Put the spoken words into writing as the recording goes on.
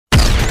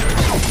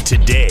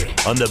Today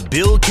on The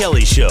Bill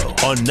Kelly Show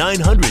on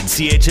 900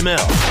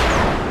 CHML.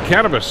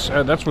 Cannabis,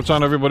 that's what's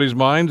on everybody's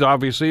minds.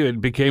 Obviously,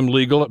 it became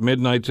legal at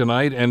midnight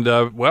tonight, and,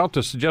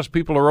 to suggest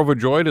people are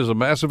overjoyed is a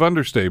massive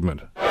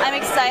understatement. I'm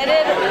excited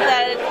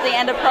that it's the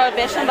end of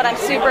Prohibition, but I'm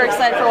super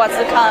excited for what's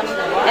to come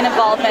in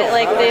involvement,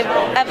 like the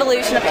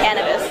evolution of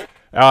cannabis.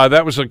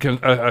 That was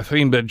a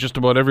theme that just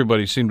about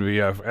everybody seemed to be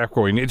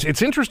echoing.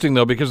 It's interesting,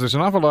 though, because there's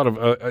an awful lot of,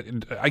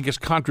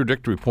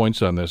 contradictory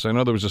points on this. I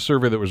know there was a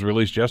survey that was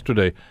released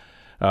yesterday,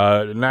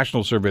 a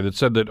national survey, that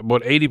said that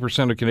about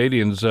 80% of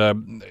Canadians,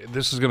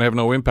 this is going to have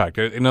no impact.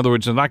 In other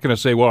words, they're not going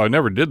to say, well, I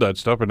never did that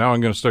stuff, but now I'm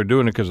going to start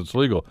doing it because it's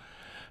legal.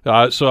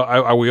 So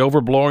are we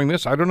overblowing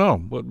this? I don't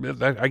know.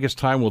 I guess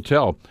time will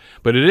tell.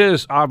 But it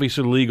is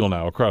obviously legal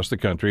now across the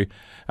country.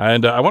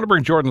 And I want to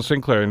bring Jordan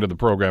Sinclair into the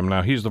program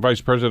now. He's the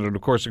Vice President,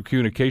 of course, of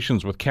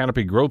Communications with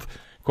Canopy Growth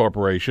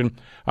Corporation.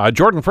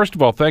 Jordan, first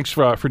of all, thanks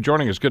for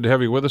joining us. Good to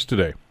have you with us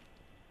today.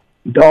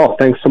 Oh,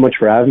 thanks so much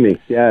for having me.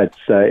 Yeah,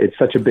 it's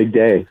such a big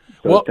day.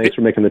 So thanks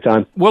for making the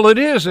time. Well, it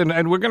is,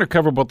 and we're going to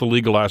cover both the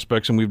legal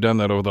aspects, and we've done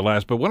that over the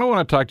last. But what I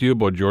want to talk to you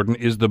about, Jordan,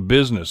 is the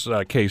business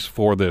case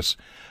for this.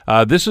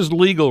 This is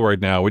legal right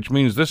now, which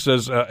means this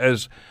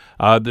there's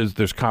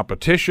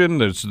competition,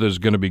 there's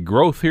going to be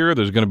growth here,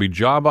 there's going to be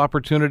job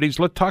opportunities.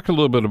 Let's talk a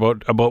little bit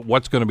about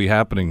what's going to be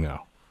happening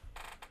now.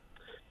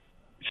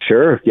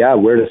 Sure. Yeah,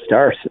 where to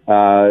start?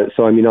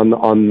 So, I mean,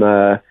 on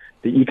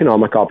the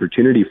economic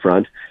opportunity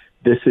front,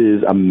 this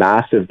is a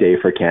massive day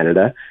for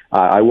Canada.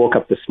 I woke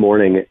up this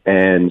morning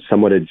and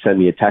someone had sent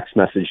me a text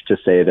message to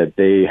say that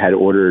they had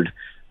ordered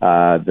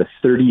the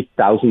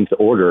 30,000th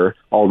order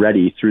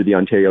already through the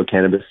Ontario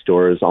Cannabis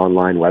Store's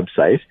online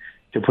website.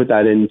 To put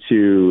that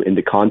into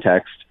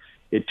context,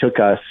 it took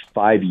us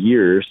 5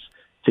 years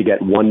to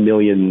get 1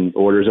 million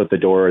orders out the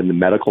door in the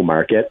medical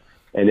market.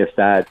 And if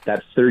that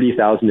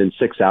 30,000 in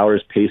 6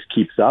 hours pace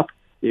keeps up,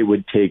 it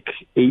would take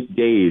 8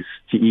 days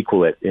to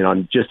equal it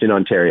just in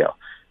Ontario.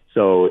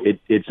 So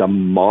it's a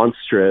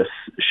monstrous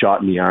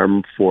shot in the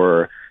arm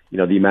for,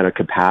 the amount of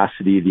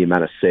capacity, the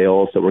amount of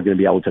sales that we're going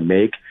to be able to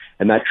make.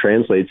 And that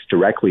translates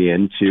directly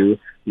into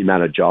the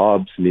amount of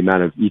jobs and the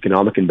amount of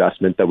economic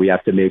investment that we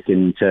have to make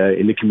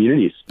into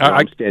communities.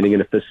 I'm standing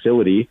in a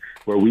facility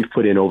where we've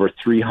put in over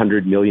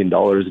 $300 million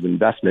of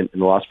investment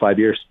in the last 5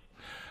 years.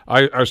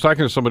 I was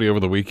talking to somebody over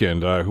the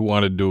weekend who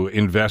wanted to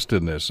invest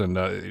in this, and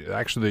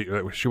actually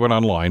she went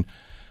online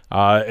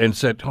and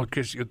said,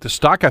 the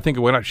stock, I think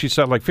it went up. She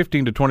said like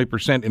 15 to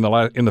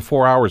 20% in the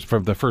 4 hours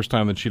from the first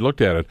time that she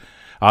looked at it.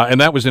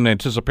 And that was in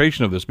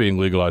anticipation of this being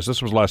legalized.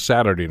 This was last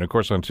Saturday, and of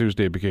course on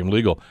Tuesday it became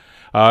legal.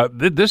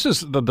 This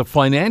is the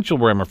financial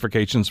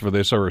ramifications for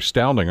this are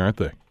astounding, aren't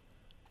they?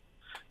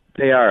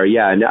 They are,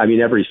 yeah. And I mean,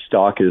 every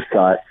stock has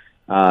got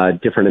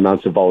different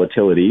amounts of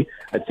volatility.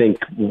 I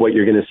think what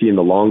you're going to see in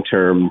the long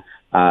term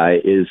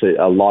is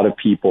a lot of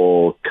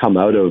people come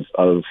out of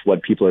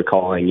what people are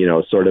calling,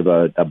 sort of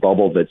a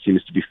bubble that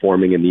seems to be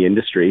forming in the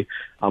industry.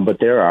 But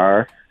there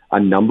are a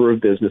number of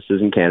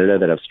businesses in Canada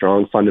that have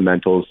strong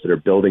fundamentals that are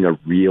building a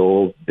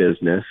real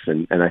business.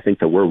 And I think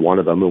that we're one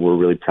of them, and we're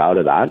really proud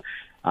of that.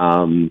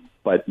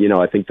 But,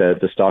 I think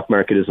the stock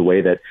market is a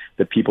way that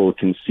people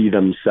can see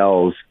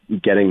themselves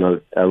getting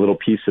a little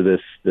piece of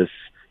this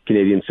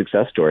Canadian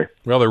success story.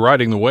 Well, they're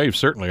riding the wave,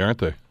 certainly, aren't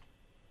they?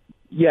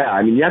 Yeah,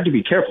 I mean, you have to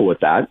be careful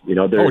with that.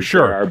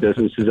 There are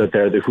businesses out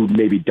there who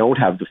maybe don't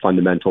have the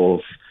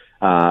fundamentals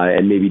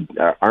and maybe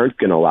aren't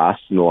going to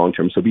last in the long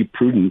term. So be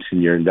prudent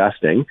in your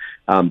investing.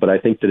 But I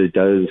think that it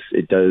does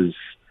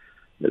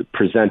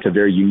present a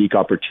very unique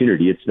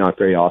opportunity. It's not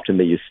very often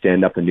that you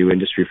stand up a new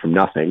industry from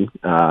nothing.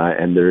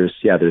 And there's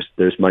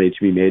money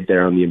to be made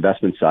there on the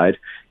investment side.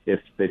 If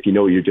you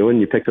know what you're doing,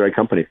 you pick the right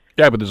company.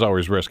 Yeah, but there's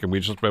always risk, and we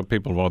just let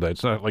people know that.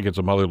 It's not like it's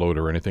a mother load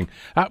or anything.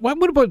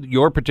 What about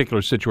your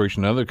particular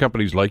situation, other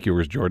companies like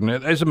yours, Jordan?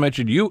 As I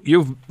mentioned,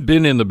 you've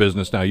been in the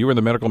business now. You were in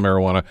the medical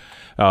marijuana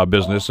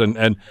business,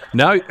 and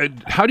now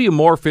how do you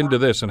morph into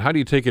this, and how do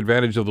you take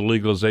advantage of the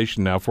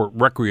legalization now for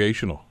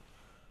recreational?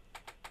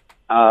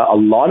 A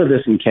lot of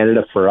this in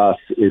Canada for us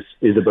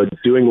is about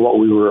doing what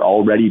we were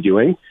already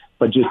doing,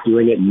 but just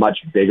doing it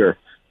much bigger.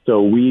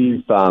 So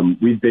we've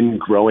been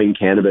growing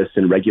cannabis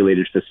in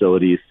regulated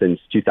facilities since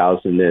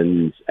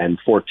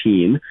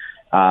 2014,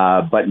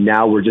 but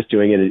now we're just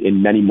doing it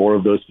in many more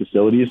of those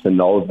facilities, and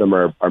all of them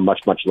are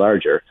much, much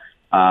larger.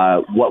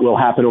 What will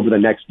happen over the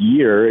next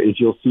year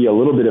is you'll see a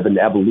little bit of an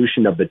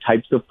evolution of the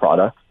types of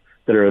products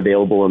that are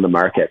available in the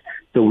market.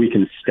 So we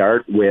can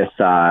start with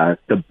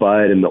the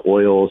bud and the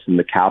oils and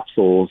the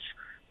capsules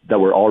that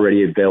were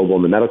already available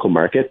in the medical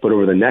market. But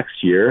over the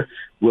next year,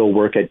 we'll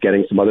work at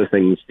getting some other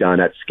things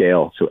done at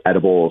scale. So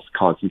edibles,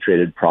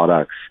 concentrated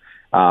products.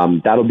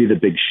 That'll be the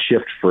big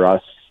shift for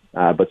us.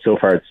 But so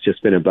far, it's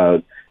just been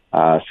about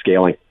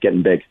scaling,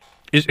 getting big.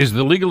 Is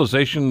the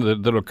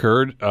legalization that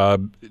occurred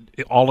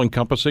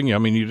all-encompassing? I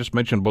mean, you just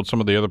mentioned about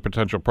some of the other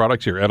potential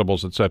products here,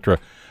 edibles, et cetera.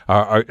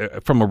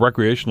 From a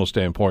recreational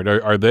standpoint,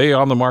 are they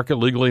on the market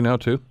legally now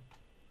too?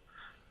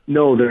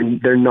 No,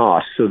 they're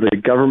not. So the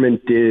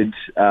government did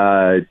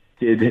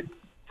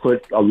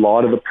put a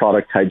lot of the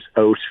product types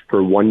out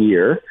for 1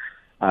 year.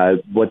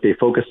 What they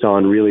focused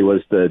on really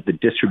was the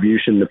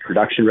distribution, the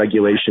production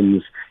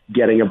regulations,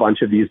 getting a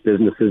bunch of these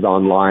businesses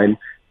online.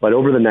 But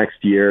over the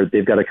next year,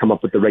 they've got to come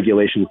up with the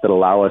regulations that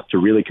allow us to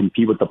really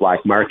compete with the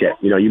black market.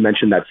 You know, you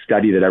mentioned that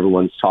study that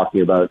everyone's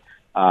talking about.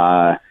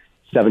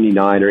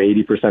 79 or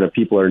 80% of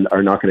people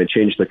are not going to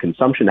change their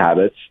consumption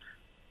habits.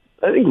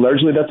 I think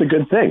largely that's a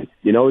good thing.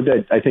 You know,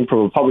 that I think from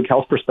a public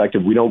health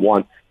perspective, we don't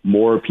want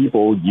more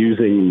people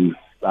using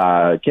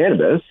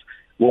cannabis.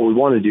 What we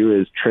want to do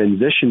is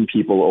transition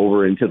people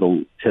over into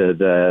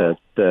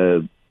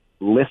the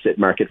licit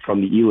market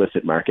from the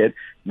illicit market.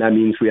 And that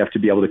means we have to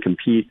be able to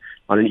compete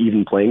on an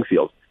even playing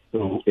field.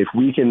 So if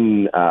we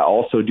can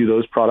also do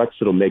those products,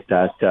 it'll make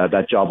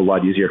that job a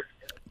lot easier.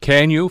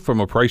 Can you,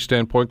 from a price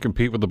standpoint,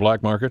 compete with the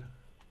black market?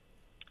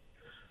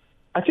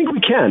 I think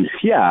we can.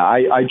 Yeah,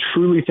 I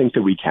truly think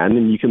that we can,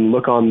 and you can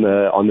look on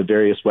the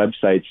various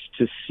websites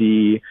to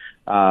see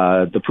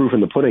the proof in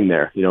the pudding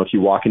there. You know, if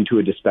you walk into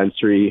a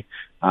dispensary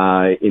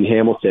in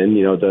Hamilton,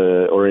 you know,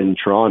 or in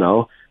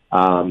Toronto,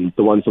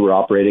 the ones that were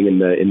operating in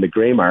the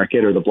gray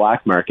market or the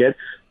black market,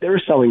 they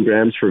were selling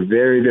grams for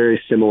very,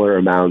 very similar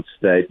amounts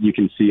that you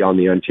can see on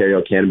the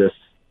Ontario Cannabis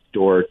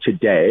Store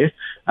today.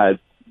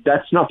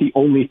 That's not the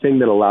only thing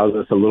that allows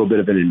us a little bit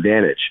of an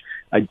advantage.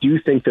 I do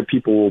think that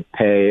people will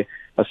pay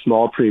a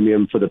small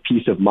premium for the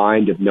peace of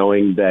mind of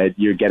knowing that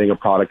you're getting a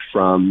product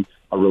from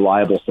a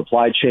reliable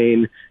supply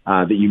chain,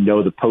 that you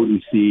know the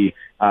potency,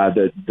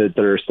 that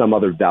there are some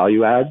other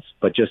value adds.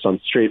 But just on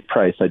straight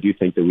price, I do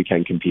think that we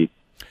can compete.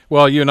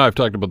 Well, you and I have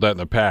talked about that in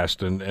the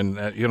past, and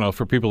you know,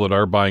 for people that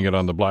are buying it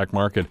on the black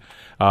market,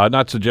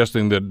 not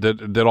suggesting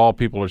that all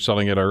people are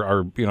selling it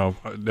are you know,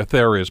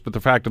 nefarious, but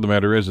the fact of the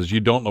matter is you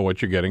don't know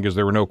what you're getting because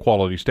there were no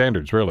quality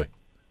standards, really.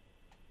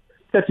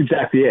 That's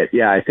exactly it.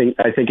 Yeah, I think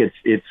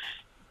it's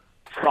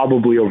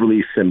probably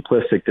overly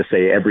simplistic to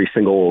say every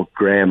single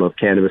gram of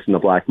cannabis in the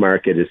black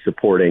market is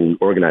supporting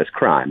organized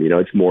crime. You know,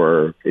 it's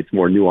more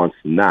nuanced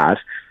than that.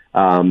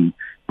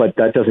 But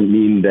that doesn't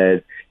mean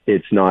that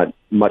it's not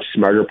much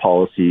smarter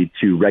policy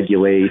to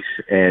regulate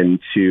and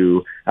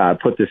to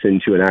put this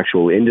into an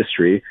actual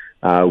industry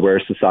where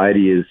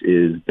society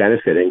is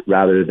benefiting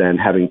rather than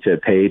having to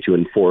pay to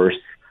enforce,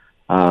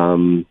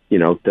 to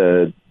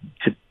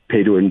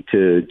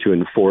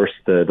enforce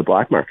the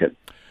black market.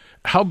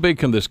 How big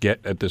can this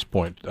get at this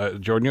point?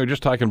 Jordan, you were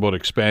just talking about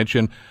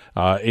expansion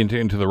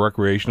into the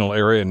recreational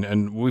area,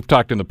 and we've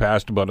talked in the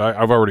past about,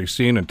 I've already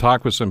seen and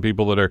talked with some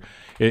people that are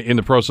in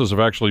the process of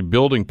actually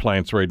building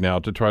plants right now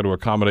to try to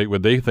accommodate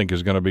what they think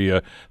is going to be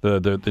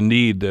the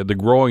need, the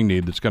growing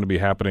need that's going to be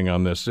happening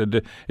on this.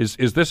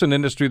 Is this an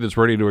industry that's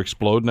ready to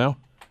explode now?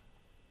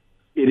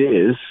 It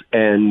is,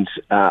 and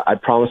I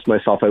promised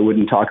myself I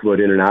wouldn't talk about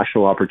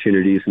international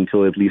opportunities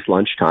until at least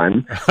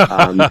lunchtime.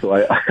 It's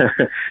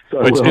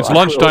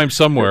lunchtime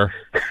somewhere.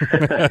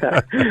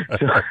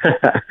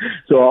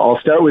 So I'll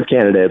start with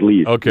Canada at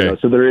least. Okay. You know,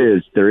 so there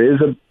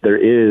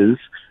is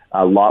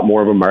a lot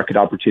more of a market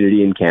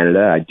opportunity in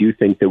Canada. I do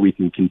think that we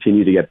can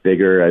continue to get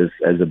bigger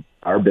as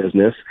our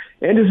business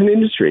and as an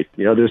industry.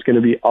 You know, there's going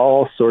to be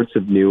all sorts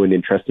of new and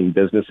interesting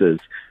businesses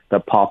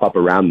that pop up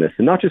around this,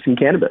 and not just in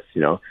cannabis. You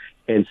know,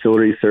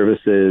 ancillary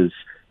services,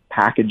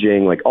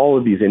 packaging, like all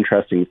of these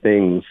interesting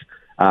things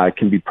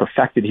can be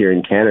perfected here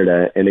in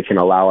Canada, and it can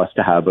allow us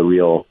to have a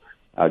real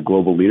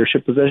global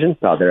leadership position.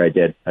 Oh, there I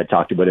did. I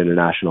talked about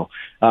international.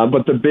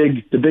 But the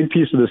big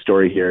piece of the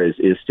story here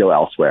is still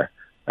elsewhere,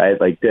 right?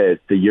 Like the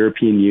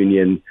European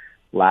Union,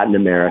 Latin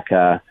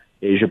America,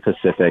 Asia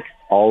Pacific,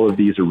 all of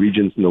these are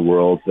regions in the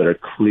world that are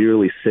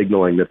clearly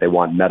signaling that they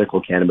want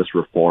medical cannabis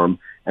reform,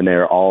 and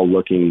they're all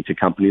looking to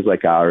companies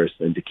like ours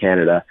and to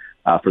Canada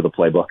for the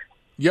playbook.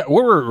 Yeah,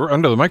 we're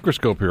under the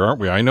microscope here, aren't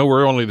we? I know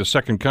we're only the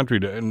second country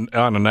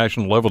on a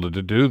national level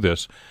to do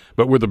this,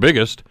 but we're the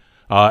biggest.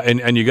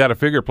 And you got to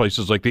figure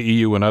places like the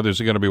EU and others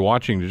are going to be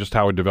watching just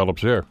how it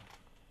develops there.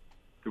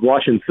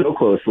 Watching so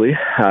closely.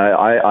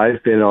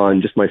 I've been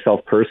on, just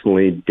myself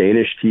personally,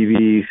 Danish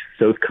TV,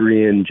 South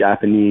Korean,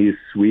 Japanese,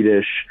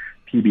 Swedish,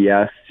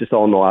 PBS, just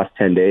all in the last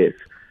 10 days.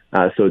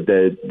 So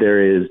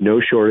there is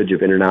no shortage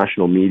of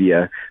international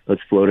media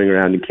that's floating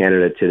around in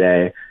Canada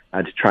today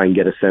to try and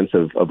get a sense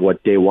of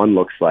what day one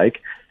looks like.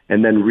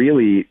 And then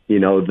really, you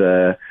know,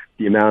 the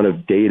amount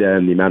of data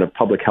and the amount of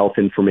public health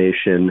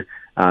information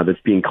that's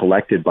being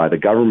collected by the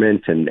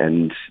government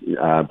and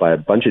by a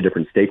bunch of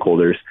different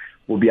stakeholders,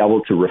 we'll be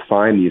able to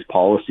refine these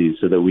policies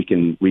so that we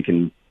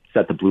can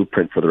set the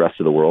blueprint for the rest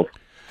of the world.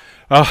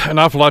 An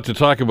awful lot to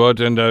talk about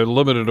and a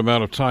limited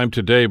amount of time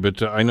today,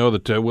 but I know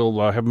that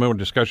we'll have more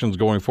discussions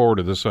going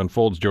forward as this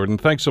unfolds, Jordan.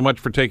 Thanks so much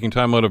for taking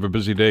time out of a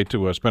busy day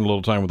to spend a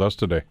little time with us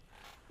today.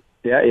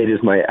 Yeah, it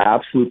is my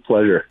absolute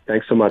pleasure.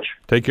 Thanks so much.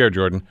 Take care,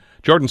 Jordan.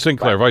 Jordan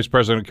Sinclair, Vice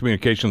President of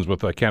Communications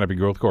with Canopy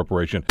Growth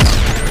Corporation.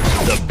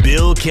 The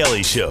Bill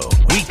Kelly Show,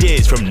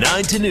 weekdays from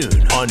 9 to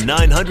noon on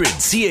 900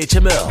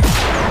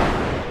 CHML.